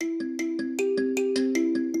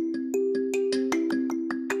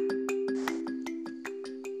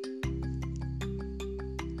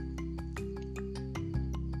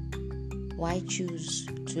Why Choose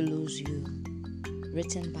to Lose You?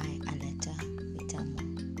 Written by Aletta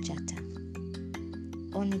Itamo Chata.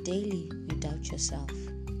 On a daily, you doubt yourself.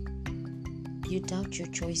 You doubt your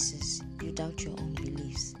choices. You doubt your own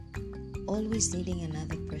beliefs. Always needing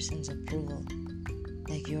another person's approval,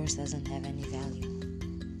 like yours doesn't have any value.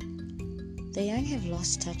 The young have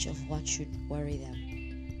lost touch of what should worry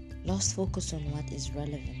them, lost focus on what is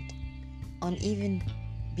relevant, on even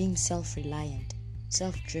being self-reliant,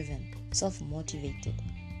 self-driven, self-motivated,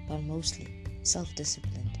 but mostly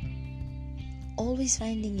self-disciplined. Always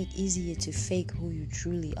finding it easier to fake who you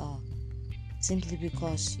truly are, simply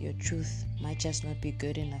because your truth might just not be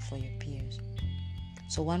good enough for your peers.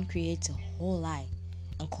 So one creates a whole lie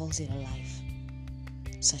and calls it a life.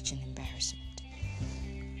 Such an embarrassment.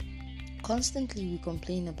 Constantly we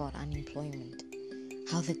complain about unemployment,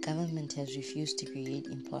 how the government has refused to create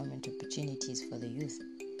employment opportunities for the youth.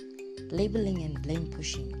 Labeling and blame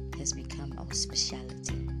pushing has become our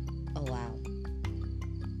specialty. Oh wow.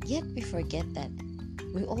 Yet we forget that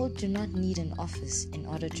we all do not need an office in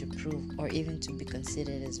order to prove or even to be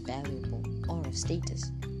considered as valuable or of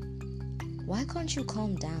status. Why can't you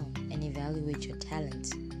calm down and evaluate your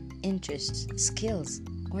talents, interests, skills,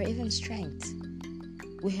 or even strengths?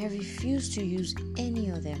 We have refused to use any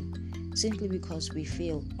of them simply because we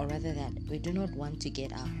feel, or rather that we do not want to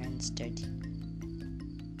get our hands dirty.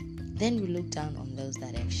 Then we look down on those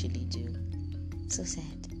that actually do. So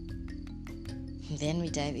sad. Then we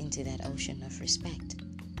dive into that ocean of respect.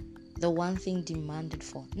 The one thing demanded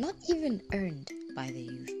for, not even earned by the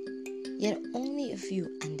youth. Yet only a few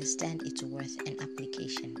understand its worth and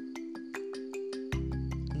application.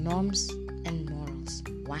 Norms and morals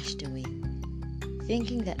washed away.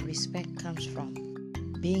 Thinking that respect comes from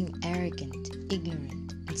being arrogant,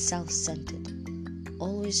 ignorant, and self-centered.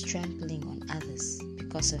 Always trampling on others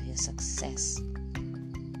because of your success.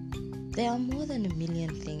 There are more than a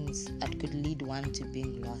million things that could lead one to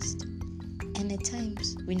being lost. And at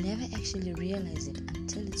times, we never actually realize it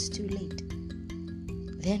until it's too late.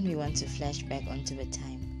 Then we want to flash back onto a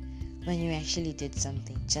time when you actually did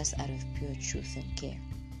something just out of pure truth and care.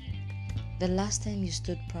 The last time you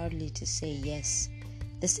stood proudly to say, yes,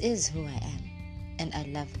 this is who I am, and I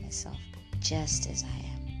love myself just as I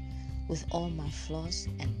am, with all my flaws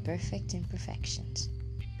and perfect imperfections.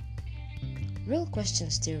 Real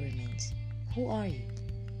question still remains. Who are you?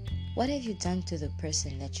 What have you done to the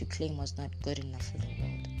person that you claim was not good enough for the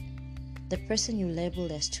world? The person you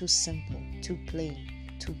labeled as too simple, too plain,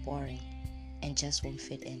 too boring, and just won't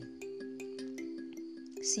fit in.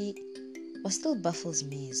 See, what still baffles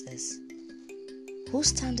me is this. Whose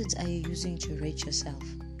standards are you using to rate yourself?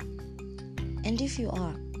 And if you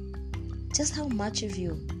are, just how much of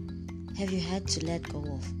you have you had to let go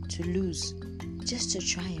of, to lose, just to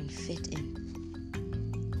try and fit in?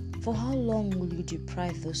 For how long will you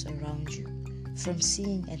deprive those around you from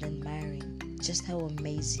seeing and admiring just how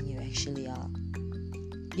amazing you actually are?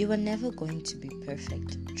 You are never going to be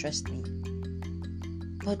perfect, trust me.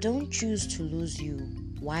 But don't choose to lose you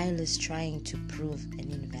while it's trying to prove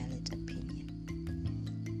an invalid appearance.